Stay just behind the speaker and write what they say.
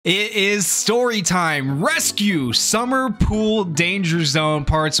It is story time. Rescue Summer Pool Danger Zone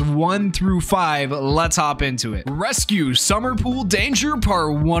parts 1 through 5. Let's hop into it. Rescue Summer Pool Danger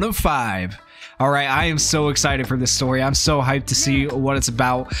part 1 of 5. All right, I am so excited for this story. I'm so hyped to see what it's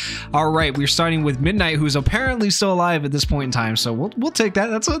about. All right, we're starting with Midnight, who's apparently still alive at this point in time. So we'll take that.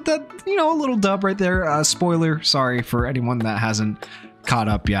 That's a little dub right there. Spoiler. Sorry for anyone that hasn't caught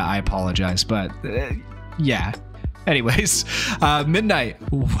up yet. I apologize, but yeah. Anyways, Midnight.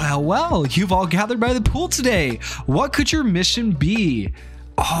 Well, you've all gathered by the pool today. What could your mission be?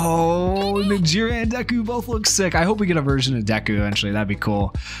 Oh, Najira and Deku both look sick. I hope we get a version of Deku eventually. That'd be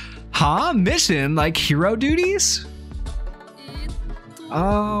cool. Huh? Mission? Like hero duties?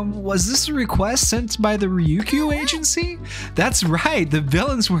 Was this a request sent by the Ryukyu agency? That's right, the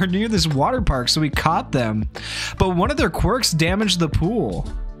villains were near this water park, so we caught them. But one of their quirks damaged the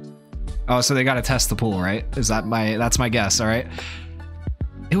pool. Oh, so they gotta test the pool, right? That's my guess, all right?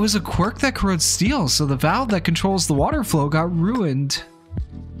 It was a quirk that corrodes steel, so the valve that controls the water flow got ruined.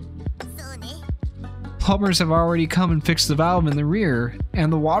 Plumbers have already come and fixed the valve in the rear,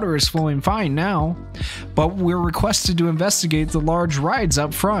 and the water is flowing fine now. But we're requested to investigate the large rides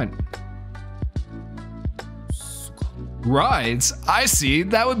up front. Rides? I see.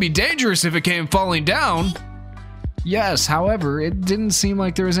 That would be dangerous if it came falling down. Yes, however, it didn't seem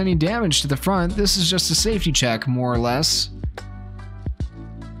like there was any damage to the front. This is just a safety check, more or less.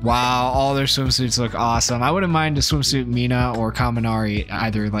 Wow, all their swimsuits look awesome. I wouldn't mind a swimsuit Mina or Kaminari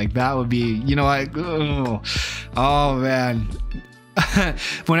either. Like, that would be, you know, like, ugh. Oh, man.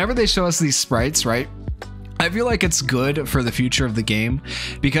 Whenever they show us these sprites, right? I feel like it's good for the future of the game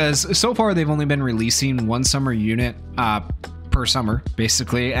because so far they've only been releasing one summer unit per summer,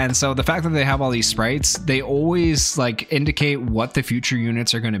 basically. And so the fact that they have all these sprites, they always like indicate what the future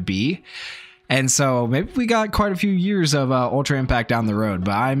units are going to be. And so maybe we got quite a few years of Ultra Impact down the road,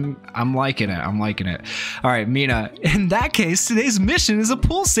 but I'm liking it. I'm liking it. All right, Mina. In that case, today's mission is a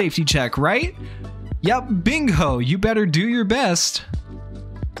pool safety check, right? Yep, bingo. You better do your best.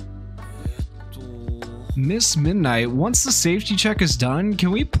 Miss Midnight, once the safety check is done,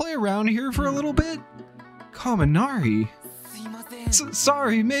 can we play around here for a little bit? Kaminari.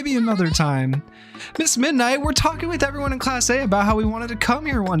 Sorry, maybe another time. Miss Midnight, we're talking with everyone in Class A about how we wanted to come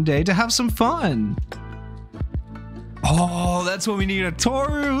here one day to have some fun. Oh, that's what we need, a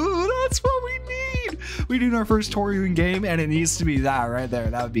Toru. That's what we need. We need our first Toru in game, and it needs to be that right there.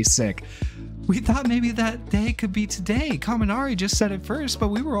 That would be sick. We thought maybe that day could be today. Kaminari just said it first, but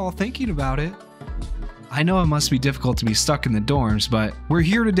we were all thinking about it. I know it must be difficult to be stuck in the dorms, but we're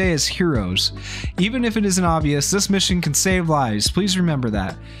here today as heroes. Even if it isn't obvious, this mission can save lives. Please remember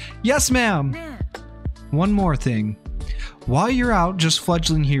that. Yes, ma'am. One more thing. While you're out just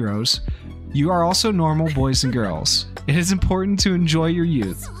fledgling heroes, you are also normal boys and girls. It is important to enjoy your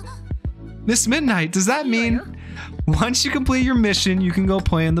youth. Miss Midnight, does that mean once you complete your mission, you can go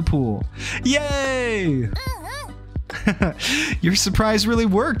play in the pool? Yay! Your surprise really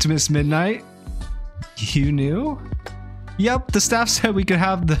worked, Miss Midnight. You knew? Yep, the staff said we could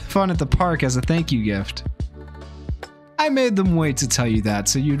have the fun at the park as a thank you gift. I made them wait to tell you that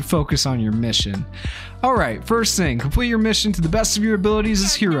so you'd focus on your mission. Alright, first thing, complete your mission to the best of your abilities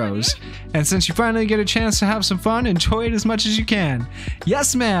as heroes. And since you finally get a chance to have some fun, enjoy it as much as you can.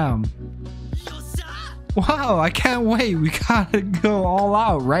 Yes, ma'am! Wow, I can't wait. We gotta go all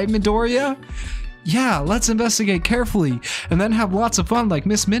out, right, Midoriya? Yeah, let's investigate carefully and then have lots of fun like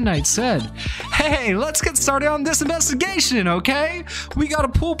Miss Midnight said. Hey, let's get started on this investigation, okay? We got a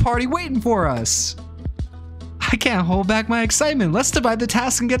pool party waiting for us. I can't hold back my excitement. Let's divide the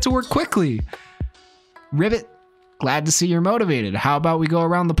task and get to work quickly. Ribbit, glad to see you're motivated. How about we go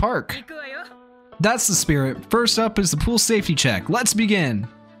around the park? That's the spirit. First up is the pool safety check. Let's begin.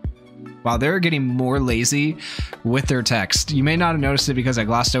 Wow, they're getting more lazy with their text. You may not have noticed it because I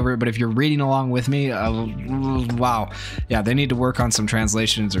glossed over it, but if you're reading along with me, wow. Yeah, they need to work on some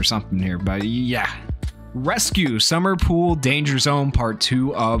translations or something here, but yeah. Rescue Summer Pool Danger Zone Part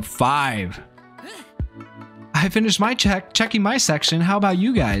 2 of 5. I finished my checking my section. How about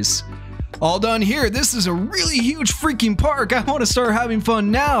you guys? All done here. This is a really huge freaking park. I want to start having fun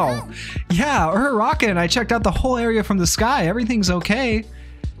now. Yeah, Uraraka and I checked out the whole area from the sky. Everything's okay.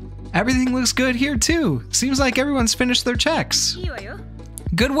 Everything looks good here too. Seems like everyone's finished their checks.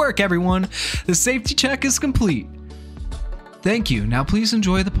 Good work, everyone. The safety check is complete. Thank you. Now please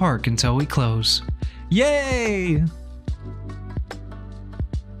enjoy the park until we close. Yay!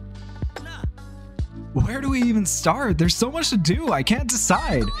 Where do we even start? There's so much to do. I can't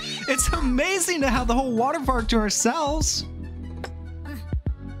decide. It's amazing to have the whole water park to ourselves.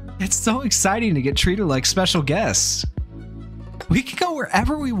 It's so exciting to get treated like special guests. We can go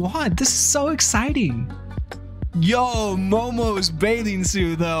wherever we want. This is so exciting. Yo, Momo's bathing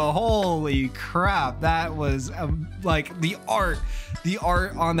suit though. Holy crap. That was like the art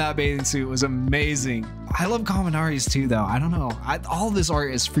on that bathing suit was amazing. I love Kaminari's too though. I don't know. All this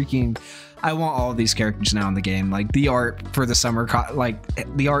art is freaking, I want all of these characters now in the game. Like the art for the summer, like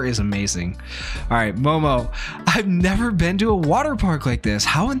the art is amazing. All right, Momo, I've never been to a water park like this.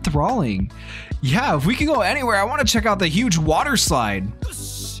 How enthralling. Yeah, if we can go anywhere, I want to check out the huge water slide.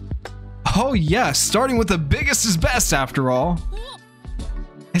 Oh yes, starting with the biggest is best after all.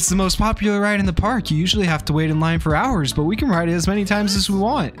 It's the most popular ride in the park. You usually have to wait in line for hours, but we can ride it as many times as we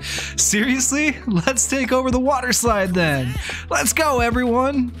want. Seriously? Let's take over the water slide then. Let's go,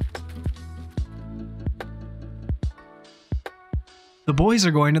 everyone. The boys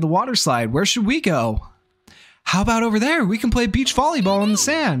are going to the water slide. Where should we go? How about over there? We can play beach volleyball in the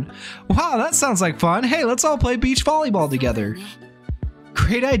sand. Wow, that sounds like fun. Hey, let's all play beach volleyball together.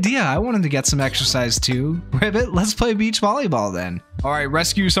 Great idea. I wanted to get some exercise too. Ribbit, let's play beach volleyball then. All right,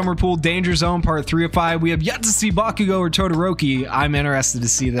 Rescue Summer Pool Danger Zone Part 3 of 5. We have yet to see Bakugo or Todoroki. I'm interested to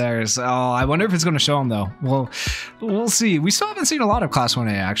see theirs. Oh, I wonder if it's going to show them though. Well, we'll see. We still haven't seen a lot of Class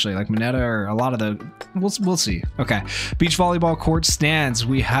 1A actually, like Mineta or a lot of the... We'll see. Okay, beach volleyball court stands.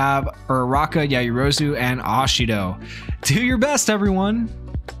 We have Uraraka, Yaoyorozu, and Ashido. Do your best, everyone.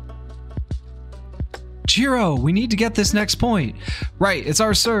 Jiro, we need to get this next point. Right, it's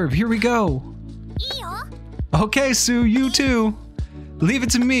our serve. Here we go. Okay, Sue, you too. Leave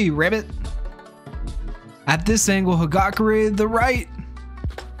it to me, Ribbit. At this angle, Hagakure, the right.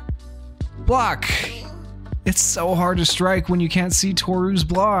 Block. It's so hard to strike when you can't see Toru's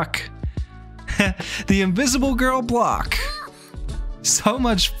block. The invisible girl block. So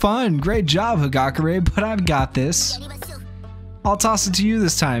much fun. Great job, Hagakure, but I've got this. I'll toss it to you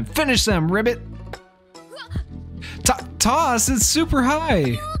this time. Finish them, Ribbit. Toss, it's super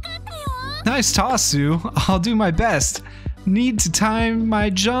high. Nice toss, Sue. I'll do my best. Need to time my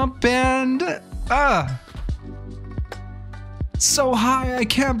jump and... So high I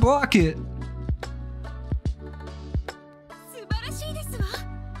can't block it.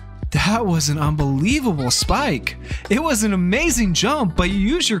 That was an unbelievable spike. It was an amazing jump, but you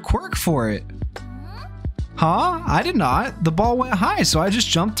used your quirk for it. Huh? I did not. The ball went high, so I just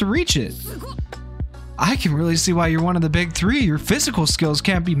jumped to reach it. I can really see why you're one of the big three. Your physical skills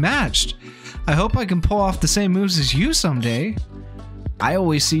can't be matched. I hope I can pull off the same moves as you someday. I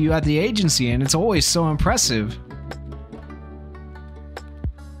always see you at the agency and it's always so impressive.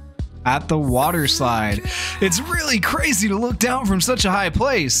 At the water slide. It's really crazy to look down from such a high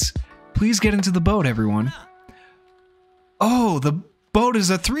place. Please get into the boat, everyone. Oh, the boat is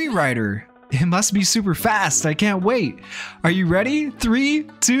a 3-rider. It must be super fast. I can't wait. Are you ready? 3,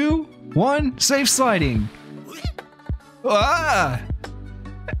 2, 1, safe sliding. Ah!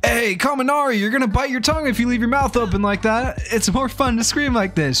 Hey, Kaminari, you're gonna bite your tongue if you leave your mouth open like that. It's more fun to scream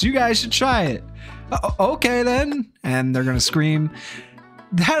like this. You guys should try it. Okay then. And they're gonna scream.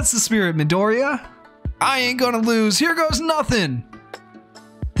 That's the spirit, Midoriya. I ain't gonna lose. Here goes nothing.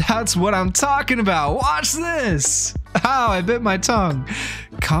 That's what I'm talking about. Watch this. Ow, I bit my tongue.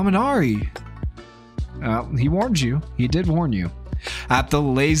 Kaminari. He warned you. He did warn you. At the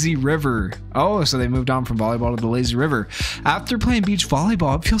lazy river. Oh, so they moved on from volleyball to the lazy river. After playing beach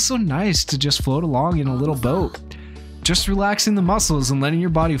volleyball, it feels so nice to just float along in a little boat. Just relaxing the muscles and letting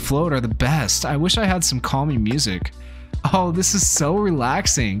your body float are the best. I wish I had some calming music. Oh, this is so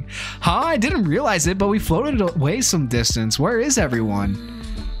relaxing. Huh? I didn't realize it, but we floated away some distance. Where is everyone?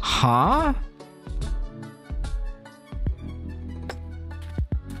 Huh?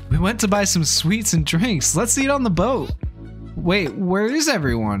 We went to buy some sweets and drinks. Let's eat on the boat. Wait, where is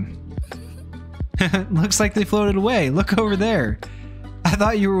everyone? Looks like they floated away. Look over there. I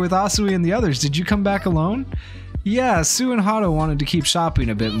thought you were with Asui and the others. Did you come back alone? Yeah, Sue and Hato wanted to keep shopping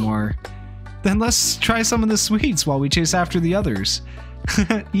a bit more. Then let's try some of the sweets while we chase after the others.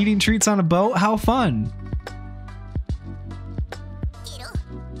 Eating treats on a boat? How fun.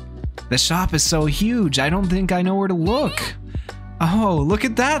 The shop is so huge. I don't think I know where to look. Oh, look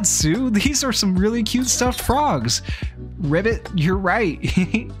at that, Sue. These are some really cute stuffed frogs. Ribbit, you're right.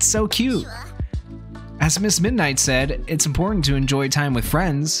 It's so cute. As Miss Midnight said, it's important to enjoy time with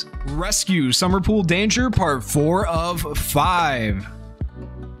friends. Rescue Summer Pool Danger Part 4 of 5.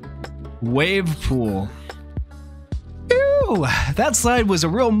 Wave Pool. Ew, that slide was a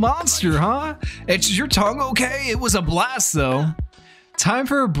real monster, huh? It's your tongue okay? It was a blast though. Time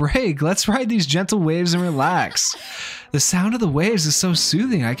for a break. Let's ride these gentle waves and relax. The sound of the waves is so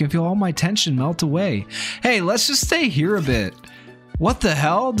soothing. I can feel all my tension melt away. Hey, let's just stay here a bit. What the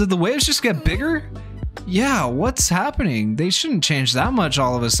hell? Did the waves just get bigger? Yeah, what's happening? They shouldn't change that much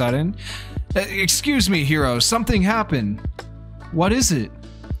all of a sudden. Excuse me, hero, something happened. What is it?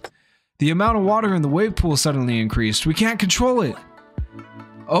 The amount of water in the wave pool suddenly increased. We can't control it.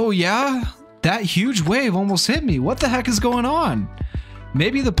 Oh yeah? That huge wave almost hit me. What the heck is going on?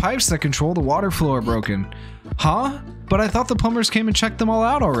 Maybe the pipes that control the water flow are broken. Huh? But I thought the plumbers came and checked them all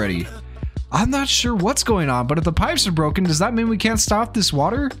out already. I'm not sure what's going on, but if the pipes are broken, does that mean we can't stop this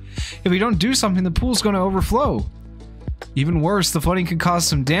water? If we don't do something, the pool's going to overflow. Even worse, the flooding could cause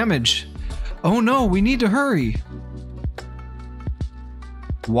some damage. Oh no, we need to hurry.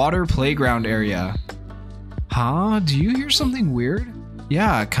 Water playground area. Huh? Do you hear something weird?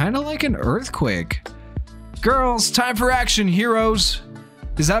 Yeah, kind of like an earthquake. Girls, time for action, heroes.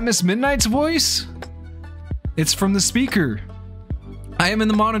 Is that Miss Midnight's voice? It's from the speaker. I am in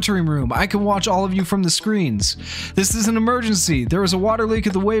the monitoring room. I can watch all of you from the screens. This is an emergency. There is a water leak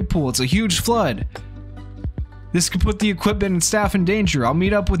at the wave pool. It's a huge flood. This could put the equipment and staff in danger. I'll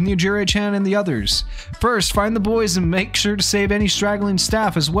meet up with Nijire-chan and the others. First, find the boys and make sure to save any straggling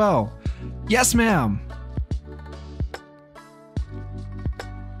staff as well. Yes, ma'am.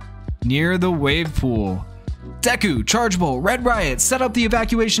 Near the wave pool. Deku, Charge Bolt, Red Riot, set up the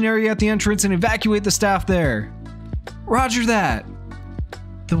evacuation area at the entrance and evacuate the staff there. Roger that.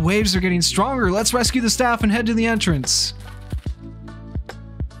 The waves are getting stronger. Let's rescue the staff and head to the entrance.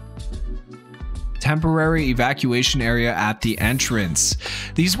 Temporary evacuation area at the entrance.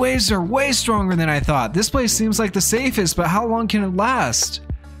 These waves are way stronger than I thought. This place seems like the safest, but how long can it last?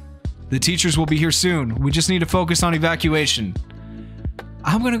 The teachers will be here soon. We just need to focus on evacuation.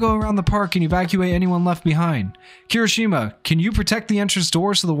 I'm gonna go around the park and evacuate anyone left behind. Kirishima, can you protect the entrance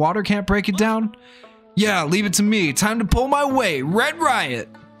door so the water can't break it down? Yeah, leave it to me. Time to pull my weight. Red Riot!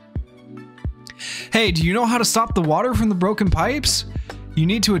 Hey, do you know how to stop the water from the broken pipes? You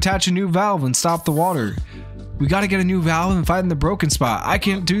need to attach a new valve and stop the water. We gotta get a new valve and find the broken spot. I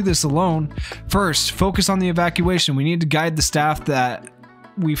can't do this alone. First, focus on the evacuation. We need to guide the staff that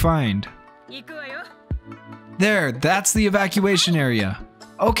we find. There, that's the evacuation area.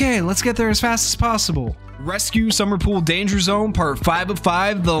 Okay, let's get there as fast as possible. Rescue Summer Pool Danger Zone, part 5 of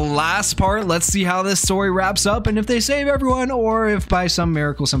 5, the last part. Let's see how this story wraps up and if they save everyone or if by some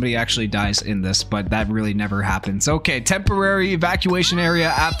miracle somebody actually dies in this, but that really never happens. Okay, temporary evacuation area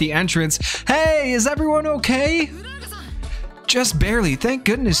at the entrance. Hey, is everyone okay? Just barely, thank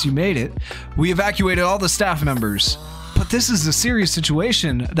goodness you made it. We evacuated all the staff members. But this is a serious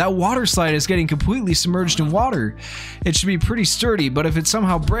situation. That water slide is getting completely submerged in water. It should be pretty sturdy, but if it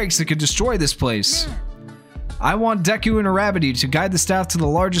somehow breaks, it could destroy this place. I want Deku and Arabity to guide the staff to the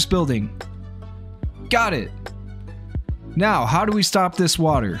largest building. Got it. Now, how do we stop this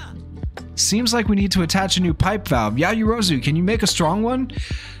water? Seems like we need to attach a new pipe valve. Yayurozu, can you make a strong one?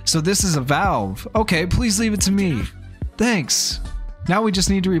 So this is a valve. Okay, please leave it to me. Thanks. Now we just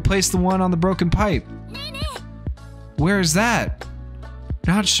need to replace the one on the broken pipe. Where is that?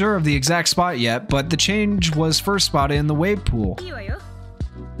 Not sure of the exact spot yet, but the change was first spotted in the wave pool.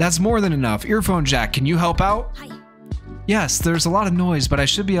 That's more than enough. Earphone Jack, can you help out? Yes, there's a lot of noise, but I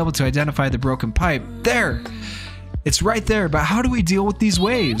should be able to identify the broken pipe. There! It's right there, but how do we deal with these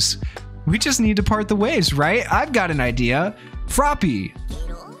waves? We just need to part the waves, right? I've got an idea. Froppy.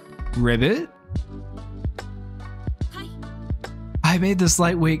 Ribbit? I made this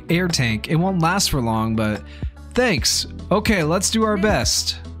lightweight air tank. It won't last for long, but thanks. Okay, let's do our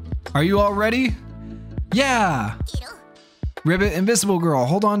best. Are you all ready? Yeah! Ribbit, Invisible Girl,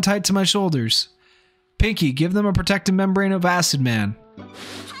 hold on tight to my shoulders. Pinky, give them a protective membrane of Acid Man.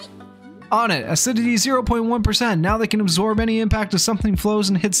 On it, acidity 0.1%. Now they can absorb any impact if something flows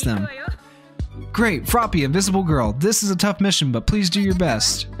and hits them. Great, Froppy, Invisible Girl, this is a tough mission, but please do your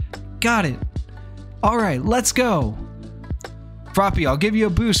best. Got it. Alright, let's go. Froppy, I'll give you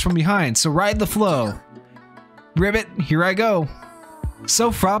a boost from behind, so ride the flow. Ribbit, here I go.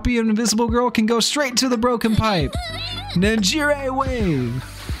 So Froppy and Invisible Girl can go straight to the broken pipe. Nijire wave!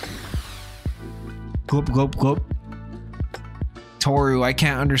 Glop, glop, glop. Toru, I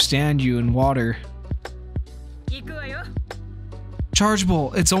can't understand you in water. Charge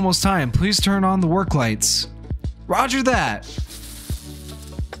Bolt, it's almost time. Please turn on the work lights. Roger that!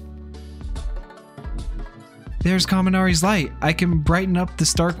 There's Kaminari's light. I can brighten up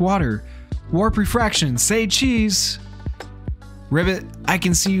this dark water. Warp refraction, say cheese! Ribbit, I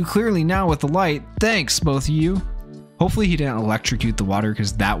can see you clearly now with the light. Thanks, both of you. Hopefully he didn't electrocute the water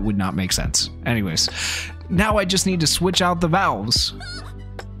because that would not make sense. Anyways, now I just need to switch out the valves.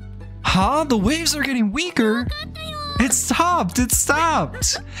 Huh? The waves are getting weaker? It stopped! It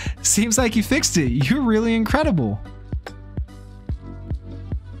stopped! Seems like you fixed it. You're really incredible.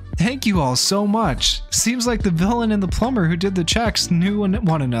 Thank you all so much. Seems like the villain and the plumber who did the checks knew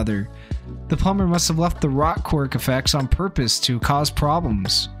one another. The plumber must have left the rock quirk effects on purpose to cause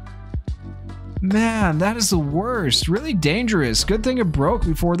problems. Man, that is the worst. Really dangerous. Good thing it broke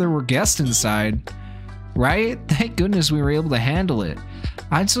before there were guests inside. Right? Thank goodness we were able to handle it.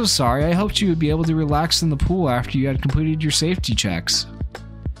 I'm so sorry. I hoped you would be able to relax in the pool after you had completed your safety checks.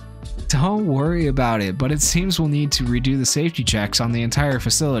 Don't worry about it, but it seems we'll need to redo the safety checks on the entire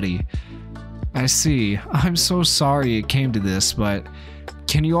facility. I see. I'm so sorry it came to this, but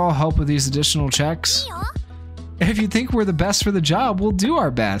can you all help with these additional checks? If you think we're the best for the job, we'll do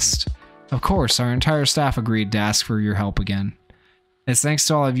our best. Of course, our entire staff agreed to ask for your help again. It's thanks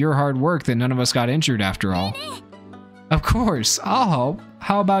to all of your hard work that none of us got injured after all. Of course, I'll help.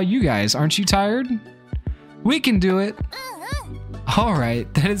 How about you guys? Aren't you tired? We can do it.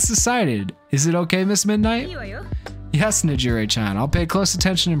 Alright, then it's decided. Is it okay, Miss Midnight? Yes, Nejire-chan. I'll pay close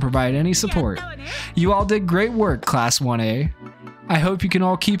attention and provide any support. You all did great work, Class 1A. I hope you can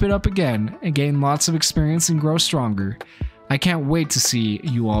all keep it up again and gain lots of experience and grow stronger. I can't wait to see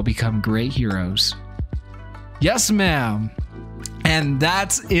you all become great heroes. Yes, ma'am. And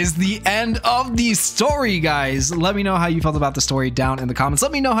that is the end of the story, guys. Let me know how you felt about the story down in the comments.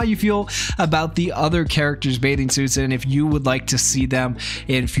 Let me know how you feel about the other characters' bathing suits and if you would like to see them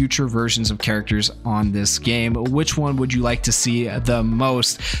in future versions of characters on this game. Which one would you like to see the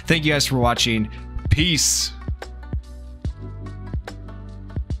most? Thank you guys for watching. Peace.